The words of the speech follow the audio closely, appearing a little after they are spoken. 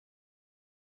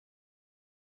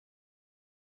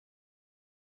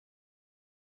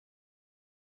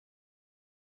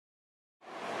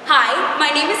Hi, my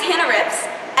name is Hannah Rips,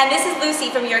 and this is Lucy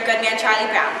from Your Good Man,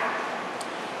 Charlie Brown.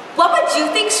 What would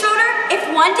you think, Schroeder, if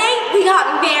one day we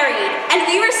got married and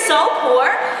we were so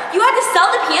poor, you had to sell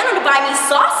the piano to buy me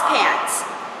saucepans?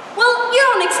 Well, you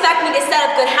don't expect me to set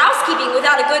up good housekeeping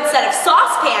without a good set of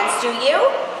saucepans, do you?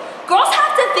 Girls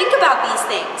have to think about these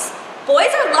things.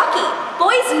 Boys are lucky.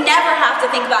 Boys never have to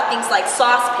think about things like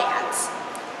saucepans.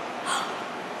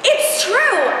 It's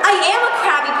true, I am a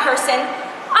crabby person.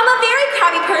 I'm a very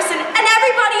crabby person, and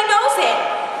everybody knows it.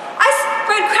 I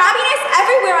spread crabbiness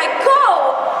everywhere I go.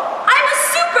 I'm a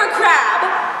super crab.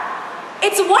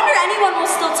 It's a wonder anyone will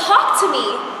still talk to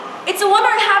me. It's a wonder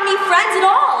I have any friends at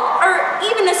all, or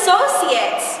even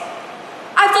associates.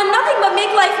 I've done nothing but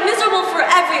make life miserable for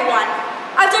everyone.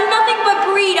 I've done nothing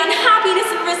but breed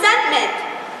unhappiness and resentment.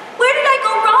 Where did I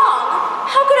go wrong?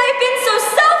 How could I have been so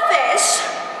selfish?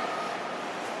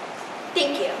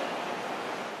 Thank you.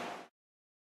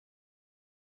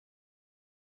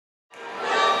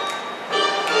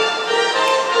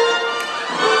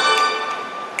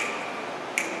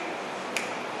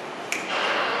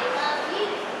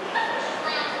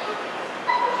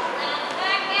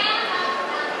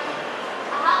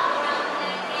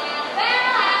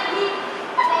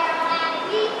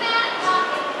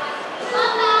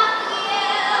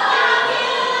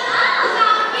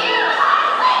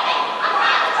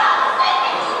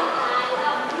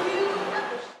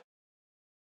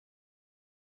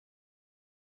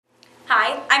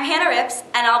 Hi, I'm Hannah Rips,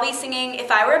 and I'll be singing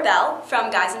If I Were a Belle from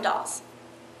Guys and Dolls.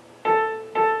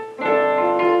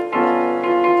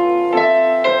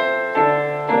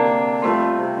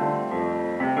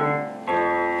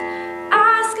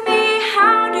 Ask me,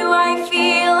 how do I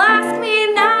feel? Ask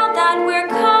me now that we're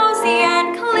cozy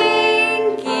and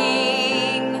clinging.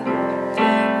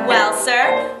 Well,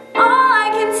 sir, all I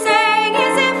can say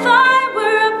is if I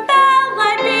were a belle,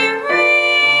 I'd be ringing.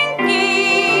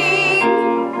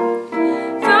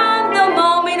 From the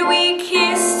moment we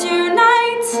kissed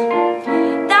tonight,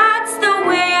 that's the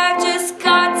way I've just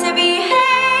got to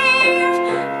behave.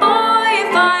 Boy,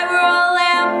 if I were a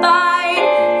lamp, I'd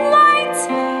light,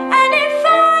 and if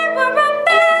I were a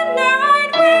banner,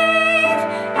 I'd wave.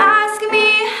 Ask me,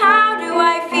 how do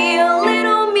I feel?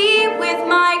 Little me with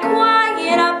my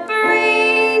quiet upbringing.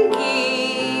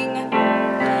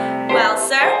 Well,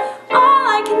 sir, all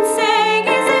I can say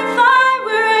is if I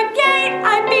were a gate,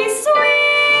 I'd be swinging.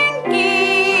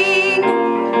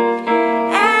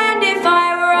 And if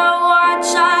I were a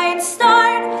watch, I'd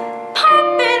start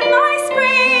popping my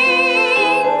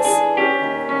springs.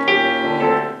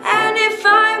 And if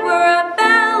I were a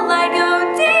bell, I'd go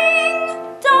ding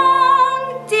dong,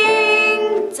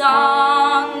 ding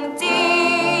dong,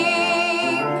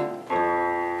 ding.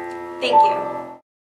 Thank you.